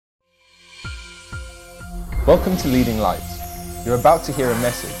Welcome to Leading Lights. You're about to hear a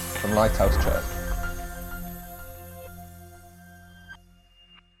message from Lighthouse Church.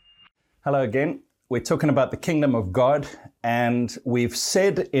 Hello again. We're talking about the kingdom of God, and we've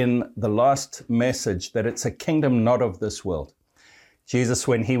said in the last message that it's a kingdom not of this world. Jesus,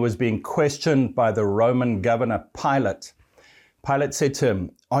 when he was being questioned by the Roman governor Pilate, Pilate said to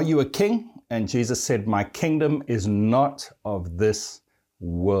him, "Are you a king?" And Jesus said, "My kingdom is not of this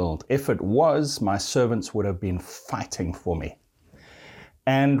world. If it was, my servants would have been fighting for me."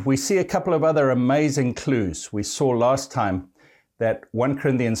 And we see a couple of other amazing clues. We saw last time that 1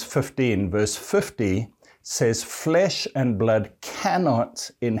 Corinthians 15 verse 50 says, "Flesh and blood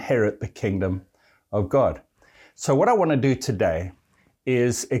cannot inherit the kingdom of God." So what I want to do today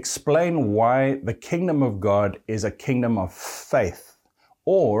is explain why the kingdom of God is a kingdom of faith.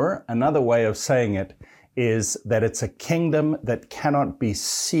 Or another way of saying it is that it's a kingdom that cannot be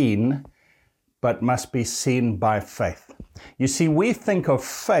seen, but must be seen by faith. You see, we think of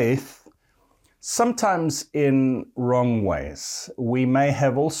faith sometimes in wrong ways. We may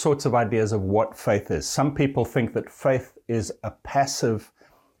have all sorts of ideas of what faith is. Some people think that faith is a passive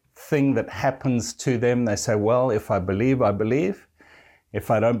thing that happens to them. They say, well, if I believe, I believe.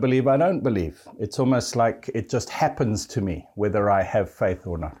 If I don't believe, I don't believe. It's almost like it just happens to me, whether I have faith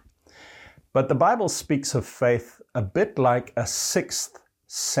or not. But the Bible speaks of faith a bit like a sixth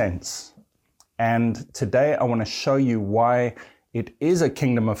sense. And today I want to show you why it is a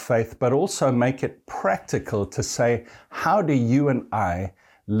kingdom of faith, but also make it practical to say, how do you and I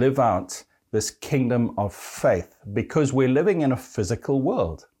live out this kingdom of faith? Because we're living in a physical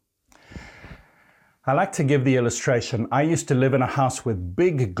world. I like to give the illustration. I used to live in a house with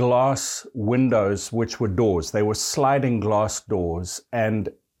big glass windows, which were doors. They were sliding glass doors. And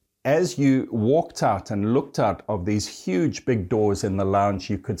as you walked out and looked out of these huge big doors in the lounge,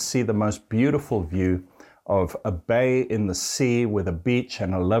 you could see the most beautiful view of a bay in the sea with a beach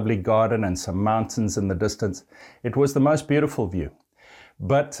and a lovely garden and some mountains in the distance. It was the most beautiful view.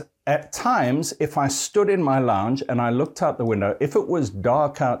 But at times, if I stood in my lounge and I looked out the window, if it was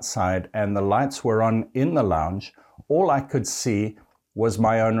dark outside and the lights were on in the lounge, all I could see was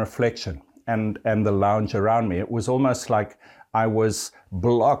my own reflection and the lounge around me. It was almost like I was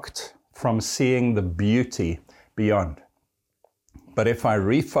blocked from seeing the beauty beyond. But if I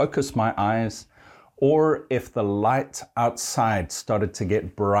refocused my eyes, or if the light outside started to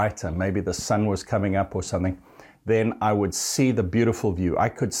get brighter, maybe the sun was coming up or something, then I would see the beautiful view. I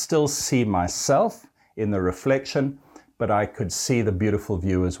could still see myself in the reflection, but I could see the beautiful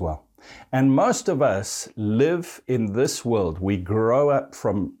view as well. And most of us live in this world. We grow up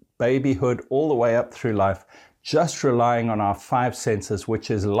from babyhood all the way up through life, just relying on our five senses,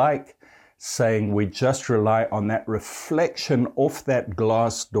 which is like saying we just rely on that reflection off that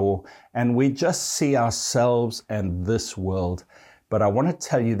glass door, and we just see ourselves and this world. But I want to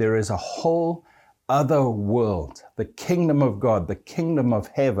tell you, there is a whole other world, the kingdom of God, the kingdom of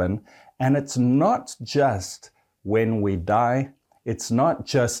heaven, and it's not just when we die. It's not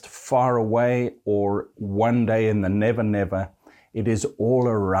just far away or one day in the never, never. It is all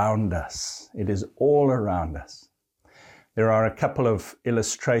around us. It is all around us. There are a couple of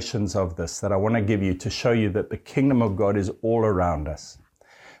illustrations of this that I want to give you to show you that the kingdom of God is all around us.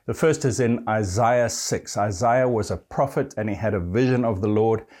 The first is in Isaiah 6. Isaiah was a prophet and he had a vision of the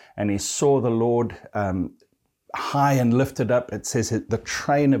Lord, and he saw the Lord high and lifted up. It says the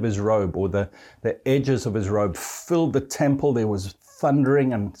train of his robe, or the edges of his robe, filled the temple. There was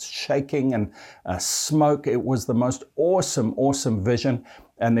thundering and shaking and smoke. It was the most awesome vision.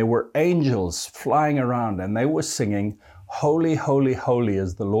 And there were angels flying around and they were singing, "Holy, holy, holy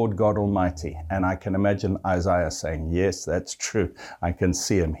is the Lord God Almighty." And I can imagine Isaiah saying, yes, that's true. I can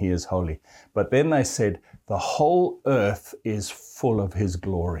see him. He is holy. But then they said, the whole earth is full of his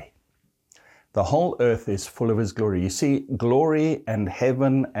glory. The whole earth is full of his glory. You see, glory and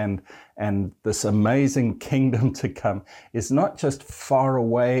heaven and this amazing kingdom to come is not just far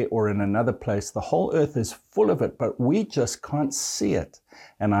away or in another place. The whole earth is full of it, but we just can't see it.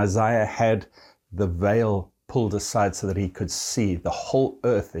 And Isaiah had the veil pulled aside so that he could see. The whole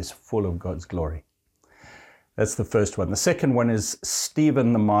earth is full of God's glory. That's the first one. The second one is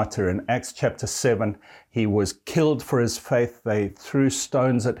Stephen the martyr. In Acts chapter 7, he was killed for his faith. They threw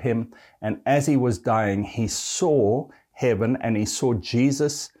stones at him. And as he was dying, he saw heaven and he saw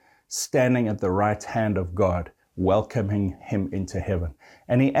Jesus standing at the right hand of God, welcoming him into heaven.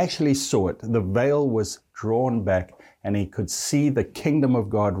 And he actually saw it. The veil was drawn back and he could see the kingdom of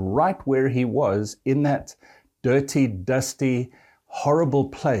God right where he was in that dirty, dusty, horrible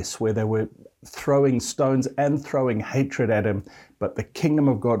place where there were throwing stones and throwing hatred at him, but the kingdom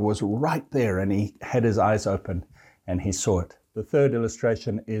of God was right there, and he had his eyes open and he saw it. The third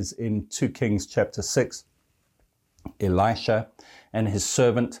illustration is in 2 Kings chapter 6. Elisha and his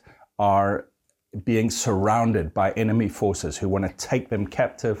servant are being surrounded by enemy forces who want to take them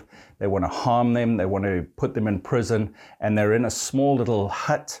captive. They want to harm them. They want to put them in prison. And they're in a small little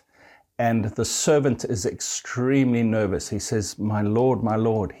hut. And the servant is extremely nervous. He says, my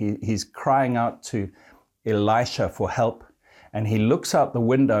Lord. He's crying out to Elisha for help. And he looks out the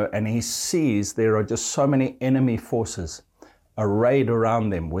window and he sees there are just so many enemy forces arrayed around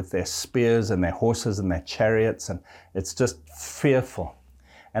them with their spears and their horses and their chariots. And it's just fearful.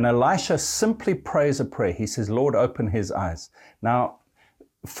 And Elisha simply prays a prayer. He says, Lord, open his eyes. Now,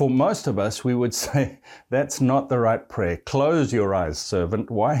 for most of us, we would say, that's not the right prayer. Close your eyes, servant.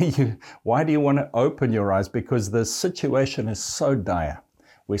 Why do you want to open your eyes? Because the situation is so dire.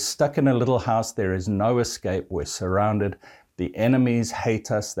 We're stuck in a little house. There is no escape. We're surrounded. The enemies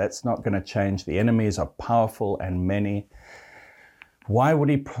hate us. That's not going to change. The enemies are powerful and many. Why would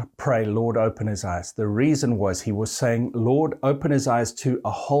he pray, Lord, open his eyes? The reason was he was saying, Lord, open his eyes to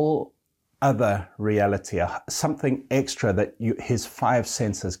a whole other reality, something extra that his 5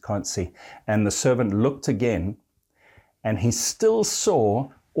 senses can't see. And the servant looked again, and he still saw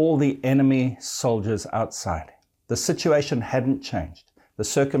all the enemy soldiers outside. The situation hadn't changed. The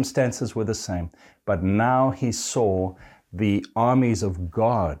circumstances were the same. But now he saw the armies of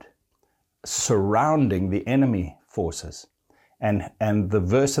God surrounding the enemy forces. And the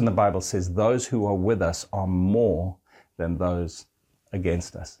verse in the Bible says, those who are with us are more than those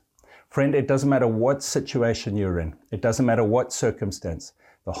against us. Friend, it doesn't matter what situation you're in. It doesn't matter what circumstance.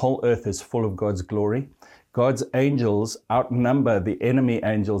 The whole earth is full of God's glory. God's angels outnumber the enemy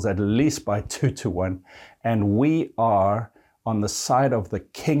angels at least by 2 to 1. And we are on the side of the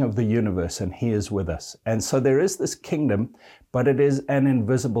King of the universe, and he is with us. And so there is this kingdom, but it is an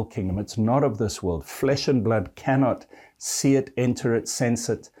invisible kingdom. It's not of this world. Flesh and blood cannot see it, enter it, sense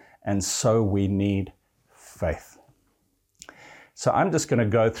it, and so we need faith. So I'm just going to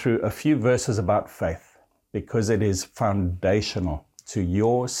go through a few verses about faith because it is foundational to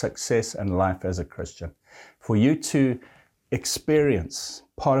your success and life as a Christian. For you to experience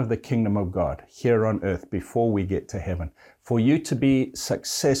part of the kingdom of God here on earth before we get to heaven, for you to be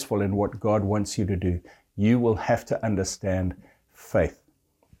successful in what God wants you to do, you will have to understand faith.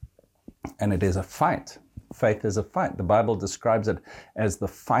 And it is a fight. Faith is a fight. The Bible describes it as the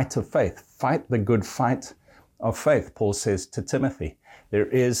fight of faith. Fight the good fight of faith, Paul says to Timothy. There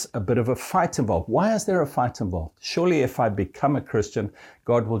is a bit of a fight involved. Why is there a fight involved? Surely if I become a Christian,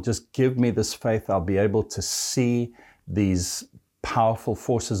 God will just give me this faith. I'll be able to see these powerful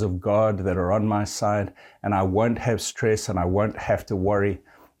forces of God that are on my side, and I won't have stress and I won't have to worry.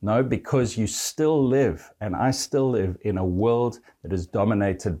 No, because you still live, and I still live in a world that is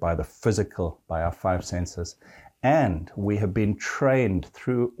dominated by the physical, by our 5 senses. And we have been trained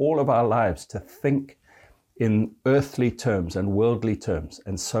through all of our lives to think in earthly terms and worldly terms.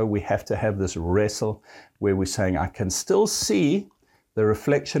 And so we have to have this wrestle where we're saying, I can still see the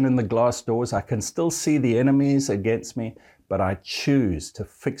reflection in the glass doors. I can still see the enemies against me, but I choose to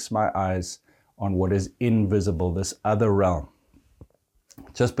fix my eyes on what is invisible, this other realm.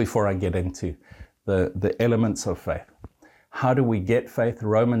 Just before I get into the elements of faith. How do we get faith?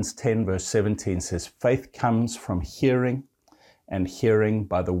 Romans 10 verse 17 says, faith comes from hearing, and hearing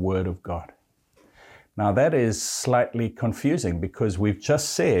by the word of God. Now that is slightly confusing because we've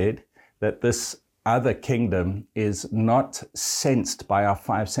just said that this other kingdom is not sensed by our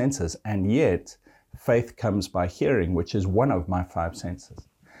 5 senses, and yet faith comes by hearing, which is one of my 5 senses.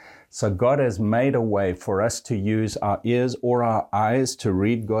 So God has made a way for us to use our ears or our eyes to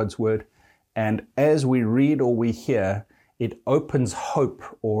read God's word. And as we read or we hear, it opens hope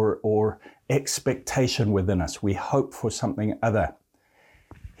or expectation within us. We hope for something other.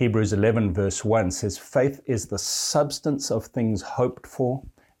 Hebrews 11 verse 1 says, faith is the substance of things hoped for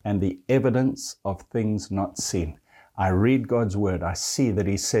and the evidence of things not seen. I read God's word. I see that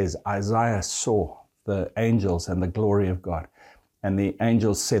he says, Isaiah saw the angels and the glory of God. And the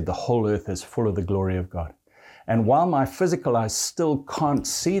angels said, the whole earth is full of the glory of God. And while my physical eyes still can't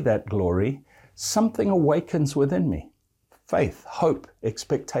see that glory, something awakens within me. Faith, hope,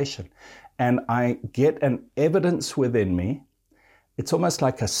 expectation. And I get an evidence within me. It's almost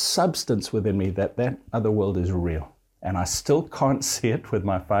like a substance within me that other world is real. And I still can't see it with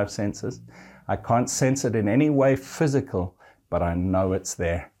my 5 senses. I can't sense it in any way physical, but I know it's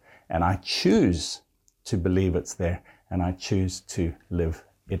there. And I choose to believe it's there. And I choose to live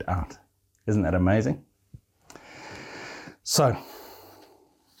it out. Isn't that amazing? So,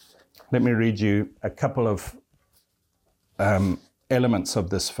 Let me read you a couple of elements of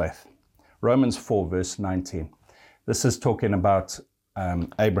this faith. Romans 4, verse 19. This is talking about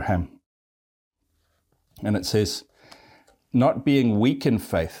Abraham. And it says, not being weak in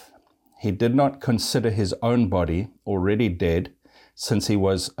faith, he did not consider his own body already dead, since he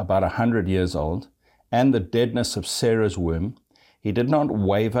was about 100 years old, and the deadness of Sarah's womb. He did not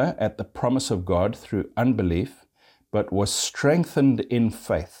waver at the promise of God through unbelief, but was strengthened in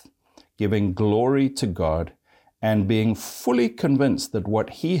faith, giving glory to God, and being fully convinced that what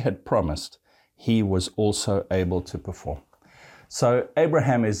he had promised, he was also able to perform. So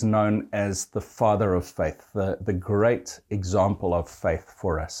Abraham is known as the father of faith, the great example of faith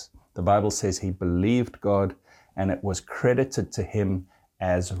for us. The Bible says he believed God and it was credited to him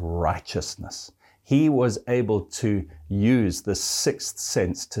as righteousness. He was able to use the sixth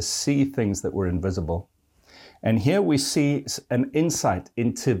sense to see things that were invisible. And here we see an insight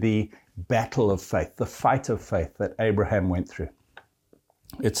into the battle of faith, the fight of faith that Abraham went through.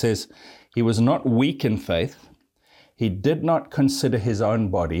 It says, he was not weak in faith. He did not consider his own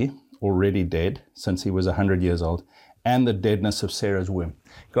body already dead, since he was 100 years old, and the deadness of Sarah's womb.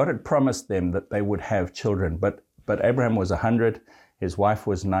 God had promised them that they would have children, but Abraham was 100, his wife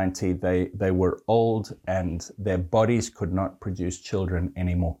was 90, they were old, and their bodies could not produce children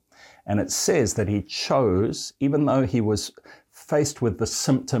anymore. And it says that he chose, even though he was faced with the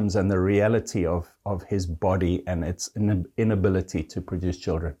symptoms and the reality of his body and its inability to produce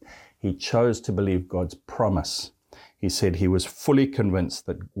children, he chose to believe God's promise. He said he was fully convinced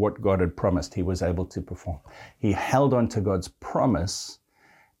that what God had promised, he was able to perform. He held on to God's promise,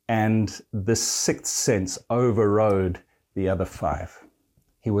 and the sixth sense overrode the other five.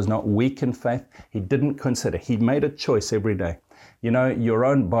 He was not weak in faith. He didn't consider. He made a choice every day. You know, your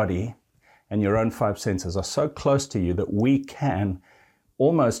own body and your own five senses are so close to you that we can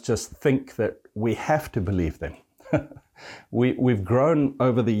almost just think that we have to believe them. We've grown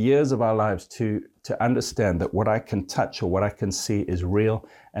over the years of our lives to understand that what I can touch or what I can see is real.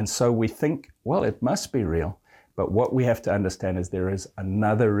 And so we think, well, it must be real. But what we have to understand is there is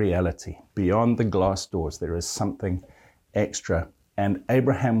another reality beyond the glass doors. There is something extra. And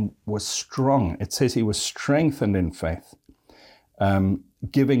Abraham was strong. It says he was strengthened in faith,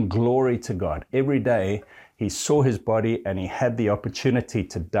 giving glory to God. Every day he saw his body and he had the opportunity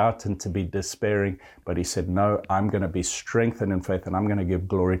to doubt and to be despairing. But he said, no, I'm going to be strengthened in faith and I'm going to give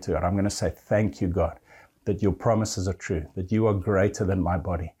glory to God. I'm going to say, thank you, God, that your promises are true, that you are greater than my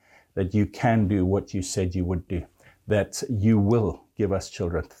body, that you can do what you said you would do, that you will give us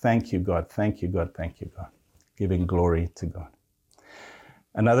children. Thank you, God. Thank you, God. Thank you, God. Giving glory to God.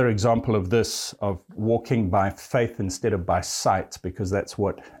 Another example of this, of walking by faith instead of by sight, because that's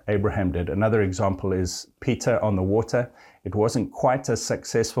what Abraham did. Another example is Peter on the water. It wasn't quite as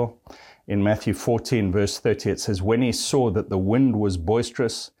successful. In Matthew 14, verse 30, it says, when he saw that the wind was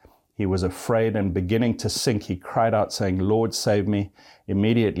boisterous, he was afraid, and beginning to sink, he cried out, saying, Lord, save me.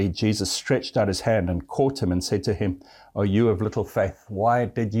 Immediately Jesus stretched out his hand and caught him and said to him, O you of little faith, why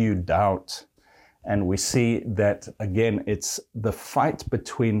did you doubt? And we see that, again, it's the fight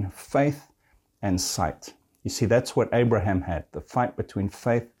between faith and sight. You see, that's what Abraham had, the fight between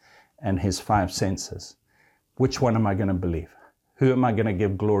faith and his five senses. Which one am I going to believe? Who am I going to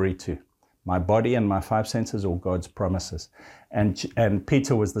give glory to? My body and my five senses, or God's promises? And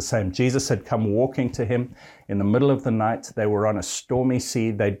Peter was the same. Jesus had come walking to him in the middle of the night. They were on a stormy sea.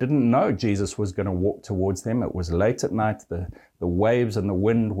 They didn't know Jesus was going to walk towards them. It was late at night. The waves and the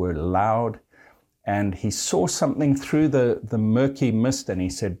wind were loud. And he saw something through the murky mist, and he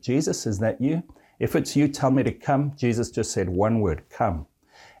said, Jesus, is that you? If it's you, tell me to come. Jesus just said one word, come.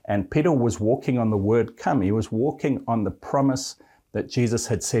 And Peter was walking on the word come. He was walking on the promise that Jesus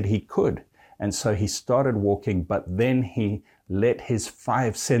had said he could. And so he started walking, but then he let his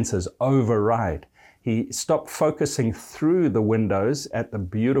five senses override. He stopped focusing through the windows at the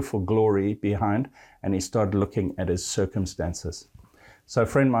beautiful glory behind, and he started looking at his circumstances. So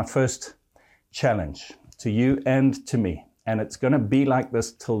friend, my first challenge to you and to me, and it's going to be like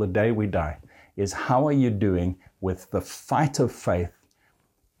this till the day we die, is how are you doing with the fight of faith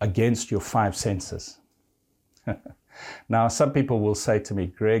against your five senses? Now, some people will say to me,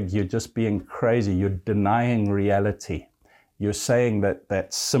 Greg, you're just being crazy. You're denying reality. You're saying that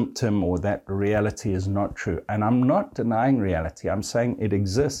that symptom or that reality is not true. And I'm not denying reality. I'm saying it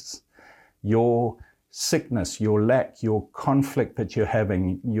exists. Your sickness, your lack, your conflict that you're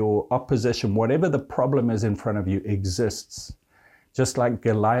having, your opposition, whatever the problem is in front of you exists. Just like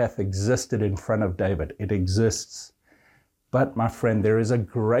Goliath existed in front of David, it exists. But my friend, there is a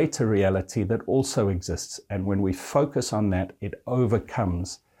greater reality that also exists. And when we focus on that, it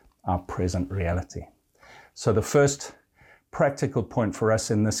overcomes our present reality. So the first practical point for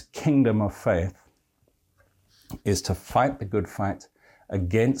us in this kingdom of faith is to fight the good fight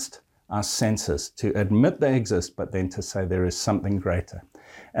against our senses, to admit they exist, but then to say there is something greater.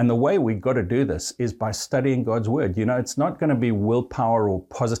 And the way we've got to do this is by studying God's word. You know, it's not going to be willpower or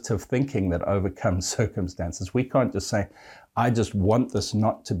positive thinking that overcomes circumstances. We can't just say, I just want this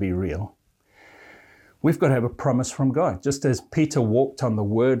not to be real. We've got to have a promise from God. Just as Peter walked on the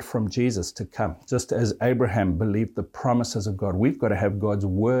word from Jesus to come, just as Abraham believed the promises of God, we've got to have God's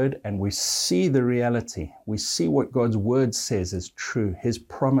word, and we see the reality. We see what God's word says is true, his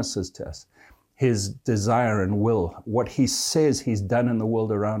promises to us, his desire and will, what he says he's done in the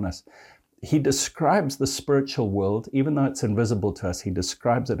world around us. He describes the spiritual world, even though it's invisible to us, he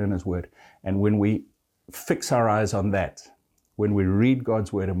describes it in his word. And when we fix our eyes on that, when we read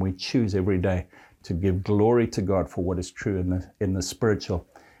God's word and we choose every day to give glory to God for what is true in the spiritual,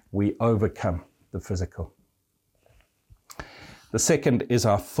 we overcome the physical. The second is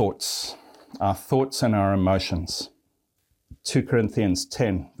our thoughts and our emotions. 2 Corinthians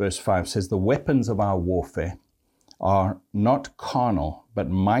 10 verse 5 says, the weapons of our warfare are not carnal, but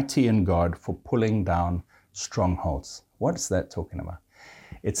mighty in God for pulling down strongholds. What is that talking about?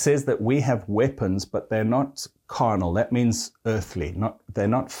 It says that we have weapons, but they're not carnal. That means earthly. They're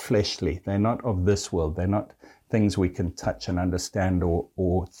not fleshly. They're not of this world. They're not things we can touch and understand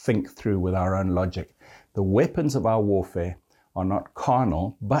or think through with our own logic. The weapons of our warfare are not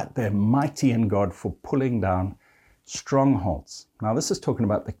carnal, but they're mighty in God for pulling down strongholds. Now, this is talking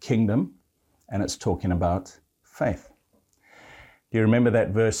about the kingdom, and it's talking about faith. Do you remember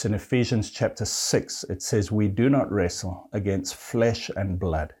that verse in Ephesians chapter 6? It says, we do not wrestle against flesh and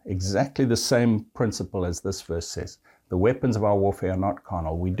blood. Exactly the same principle as this verse says. The weapons of our warfare are not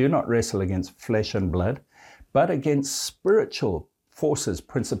carnal. We do not wrestle against flesh and blood, but against spiritual forces,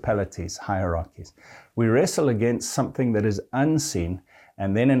 principalities, hierarchies. We wrestle against something that is unseen.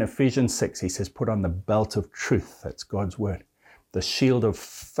 And then in Ephesians 6, he says, put on the belt of truth. That's God's word. The shield of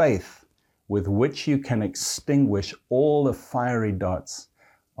faith, with which you can extinguish all the fiery darts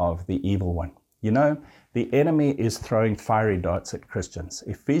of the evil one. You know, the enemy is throwing fiery darts at Christians.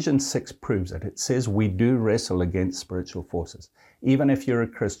 Ephesians 6 proves it. It says we do wrestle against spiritual forces. Even if you're a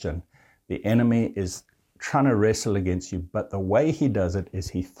Christian, the enemy is trying to wrestle against you, but the way he does it is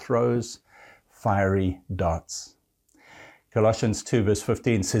he throws fiery darts. Colossians 2 verse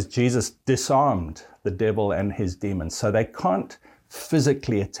 15 says Jesus disarmed the devil and his demons, so they can't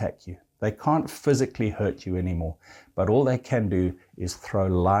physically attack you. They can't physically hurt you anymore, but all they can do is throw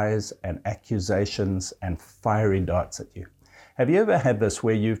lies and accusations and fiery darts at you. Have you ever had this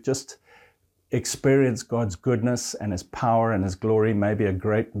where you've just experienced God's goodness and his power and his glory, maybe a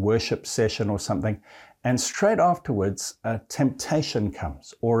great worship session or something, and straight afterwards a temptation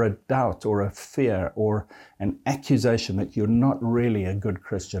comes, or a doubt or a fear or an accusation that you're not really a good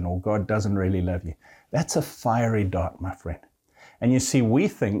Christian or God doesn't really love you? That's a fiery dart, my friend. And you see, we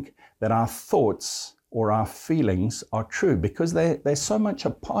think that our thoughts or our feelings are true because they're so much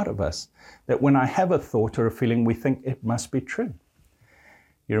a part of us that when I have a thought or a feeling, we think it must be true.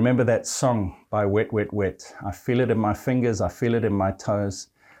 You remember that song by Wet, Wet, Wet? I feel it in my fingers, I feel it in my toes.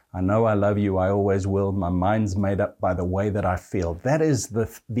 I know I love you, I always will. My mind's made up by the way that I feel. That is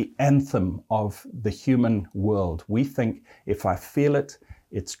the anthem of the human world. We think if I feel it,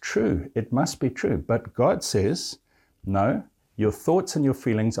 it's true. It must be true. But God says, no. Your thoughts and your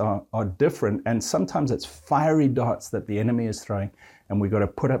feelings are different, and sometimes it's fiery darts that the enemy is throwing, and we've got to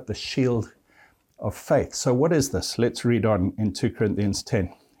put up the shield of faith. So what is this? Let's read on in 2 Corinthians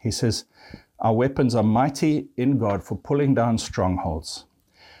 10. He says, our weapons are mighty in God for pulling down strongholds.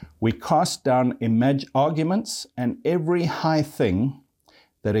 We cast down arguments and every high thing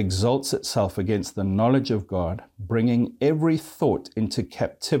that exalts itself against the knowledge of God, bringing every thought into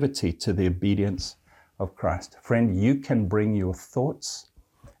captivity to the obedience of Christ. Friend, you can bring your thoughts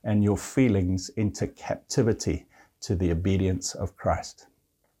and your feelings into captivity to the obedience of Christ.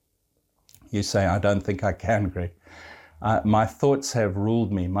 You say, I don't think I can, Greg. My thoughts have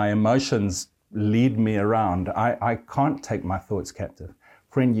ruled me. My emotions lead me around. I can't take my thoughts captive.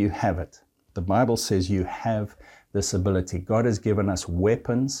 Friend, you have it. The Bible says you have this ability. God has given us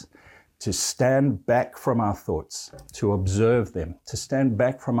weapons to stand back from our thoughts, to observe them, to stand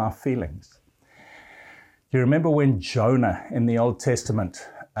back from our feelings. You remember when Jonah in the Old Testament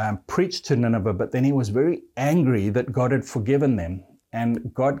preached to Nineveh, but then he was very angry that God had forgiven them.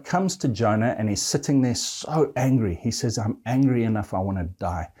 And God comes to Jonah and he's sitting there so angry. He says, I'm angry enough, I want to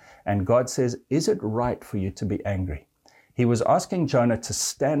die. And God says, is it right for you to be angry? He was asking Jonah to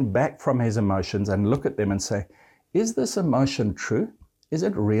stand back from his emotions and look at them and say, is this emotion true? Is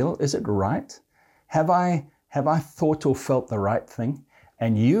it real? Is it right? Have I thought or felt the right thing?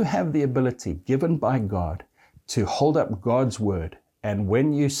 And you have the ability given by God to hold up God's word. And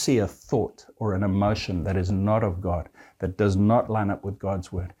when you see a thought or an emotion that is not of God, that does not line up with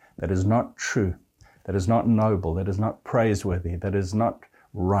God's word, that is not true, that is not noble, that is not praiseworthy, that is not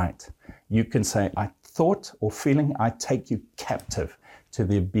right, you can say, I thought or feeling, I take you captive to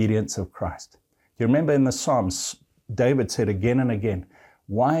the obedience of Christ. You remember in the Psalms, David said again and again,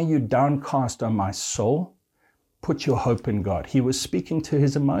 why are you downcast, O my soul? Put your hope in God. He was speaking to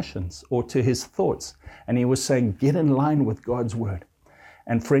his emotions or to his thoughts, and he was saying, get in line with God's word.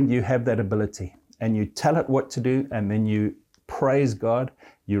 And friend, you have that ability, and you tell it what to do, and then you praise God,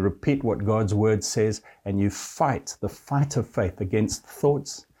 you repeat what God's word says, and you fight the fight of faith against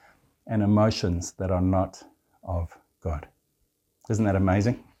thoughts and emotions that are not of God. Isn't that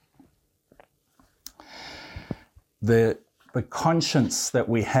amazing? The conscience that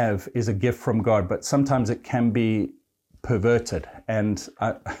we have is a gift from God, but sometimes it can be perverted. And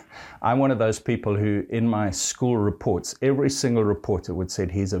I'm one of those people who, in my school reports, every single reporter would say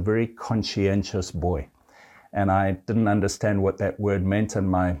he's a very conscientious boy. And I didn't understand what that word meant, and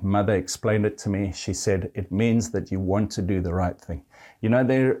my mother explained it to me. She said, it means that you want to do the right thing. You know,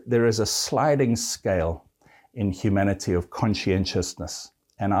 there is a sliding scale in humanity of conscientiousness.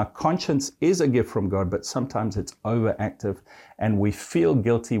 And our conscience is a gift from God, but sometimes it's overactive, and we feel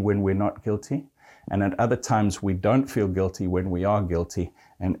guilty when we're not guilty. And at other times, we don't feel guilty when we are guilty,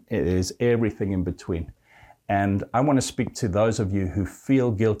 and it is everything in between. And I want to speak to those of you who feel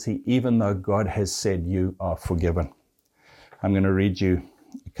guilty, even though God has said you are forgiven. I'm going to read you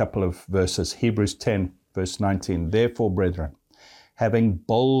a couple of verses. Hebrews 10, verse 19. Therefore, brethren, having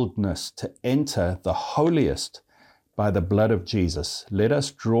boldness to enter the holiest by the blood of Jesus, let us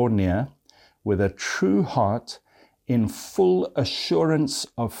draw near with a true heart in full assurance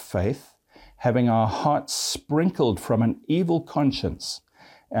of faith, having our hearts sprinkled from an evil conscience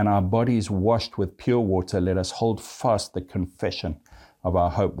and our bodies washed with pure water. Let us hold fast the confession of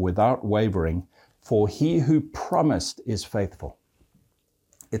our hope without wavering, for he who promised is faithful.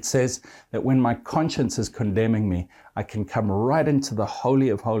 It says that when my conscience is condemning me, I can come right into the Holy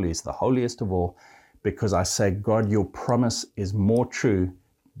of Holies, the holiest of all, because I say, God, your promise is more true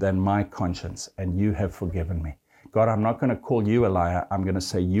than my conscience, and you have forgiven me. God, I'm not going to call you a liar. I'm going to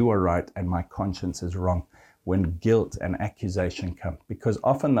say you are right and my conscience is wrong when guilt and accusation come. Because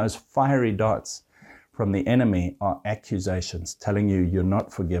often those fiery darts from the enemy are accusations telling you you're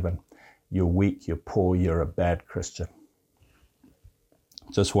not forgiven, you're weak, you're poor, you're a bad Christian.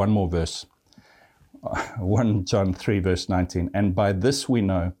 Just one more verse. 1 John 3, verse 19. And by this we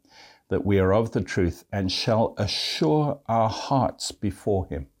know that we are of the truth and shall assure our hearts before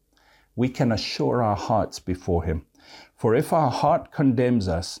him. We can assure our hearts before him. For if our heart condemns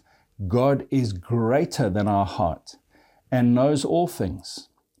us, God is greater than our heart and knows all things.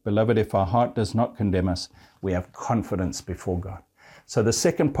 Beloved, if our heart does not condemn us, we have confidence before God. So the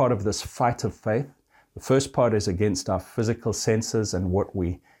second part of this fight of faith, the first part is against our physical senses and what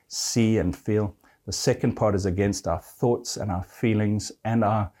we see and feel. The second part is against our thoughts and our feelings and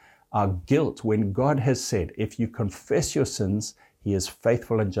our guilt, when God has said, if you confess your sins, he is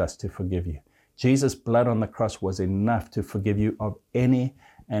faithful and just to forgive you. Jesus' blood on the cross was enough to forgive you of any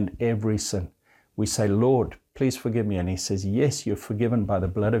and every sin. We say, Lord, please forgive me. And he says, yes, you're forgiven by the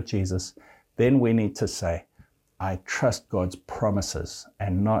blood of Jesus. Then we need to say, I trust God's promises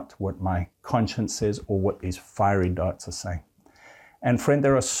and not what my conscience says or what these fiery darts are saying. And friend,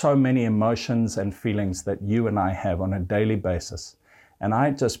 there are so many emotions and feelings that you and I have on a daily basis. And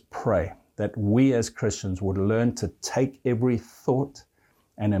I just pray that we as Christians would learn to take every thought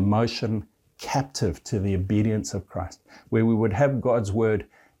and emotion captive to the obedience of Christ, where we would have God's word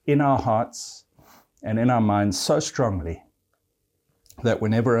in our hearts and in our minds so strongly that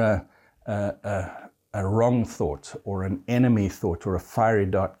whenever a wrong thought or an enemy thought or a fiery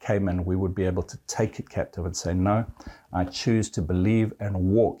dart came in, we would be able to take it captive and say, no, I choose to believe and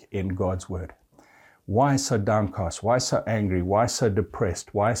walk in God's word. Why so downcast? Why so angry? Why so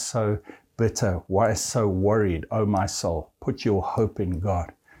depressed? Why so bitter? Why so worried? Oh, my soul, put your hope in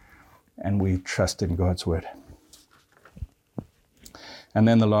God. And we trust in God's word. And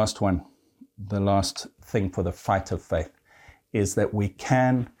then the last one, the last thing for the fight of faith is that we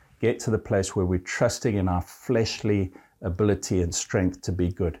can get to the place where we're trusting in our fleshly ability and strength to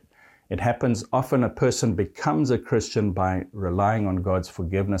be good. It happens often a person becomes a Christian by relying on God's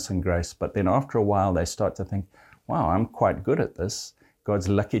forgiveness and grace, but then after a while they start to think, wow, I'm quite good at this. God's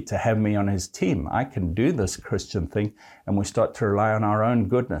lucky to have me on his team. I can do this Christian thing. And we start to rely on our own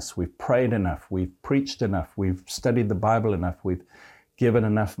goodness. We've prayed enough. We've preached enough. We've studied the Bible enough. We've given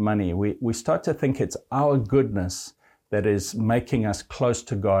enough money. We start to think it's our goodness that is making us close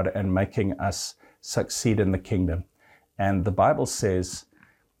to God and making us succeed in the kingdom. And the Bible says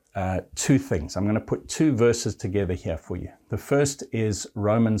two things. I'm going to put two verses together here for you. The first is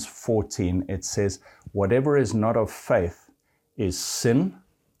Romans 14. It says, whatever is not of faith is sin.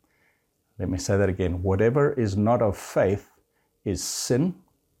 Let me say that again. Whatever is not of faith is sin.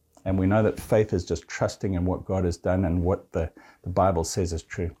 And we know that faith is just trusting in what God has done and what the Bible says is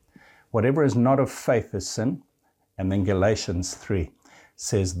true. Whatever is not of faith is sin. And then Galatians 3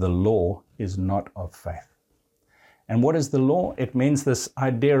 says the law is not of faith. And what is the law? It means this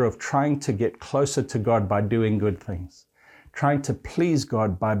idea of trying to get closer to God by doing good things, trying to please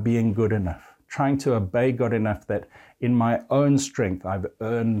God by being good enough, trying to obey God enough that in my own strength I've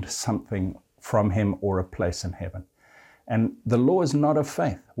earned something from Him or a place in heaven. And the law is not of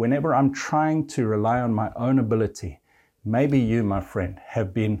faith. Whenever I'm trying to rely on my own ability, maybe you, my friend,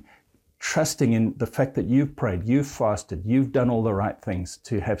 have been trusting in the fact that you've prayed, you've fasted, you've done all the right things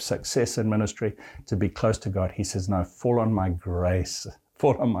to have success in ministry, to be close to God. He says, no, fall on my grace.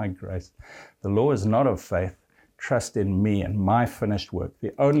 Fall on my grace. The law is not of faith. Trust in me and my finished work.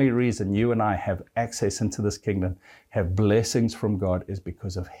 The only reason you and I have access into this kingdom, have blessings from God, is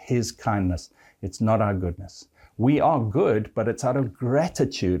because of His kindness. It's not our goodness. We are good, but it's out of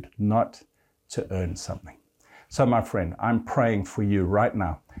gratitude, not to earn something. So my friend, I'm praying for you right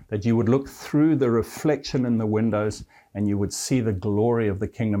now that you would look through the reflection in the windows and you would see the glory of the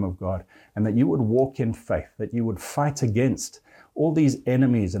kingdom of God, and that you would walk in faith, that you would fight against all these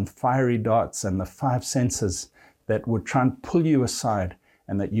enemies and fiery darts and the five senses that would try and pull you aside,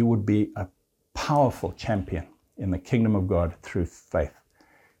 and that you would be a powerful champion in the kingdom of God through faith.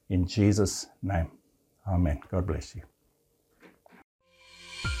 In Jesus' name, amen. God bless you.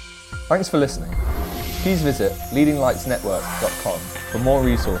 Thanks for listening. Please visit leadinglightsnetwork.com for more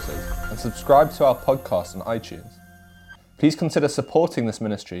resources and subscribe to our podcast on iTunes. Please consider supporting this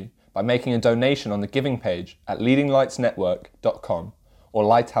ministry by making a donation on the giving page at leadinglightsnetwork.com or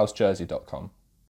lighthousejersey.com.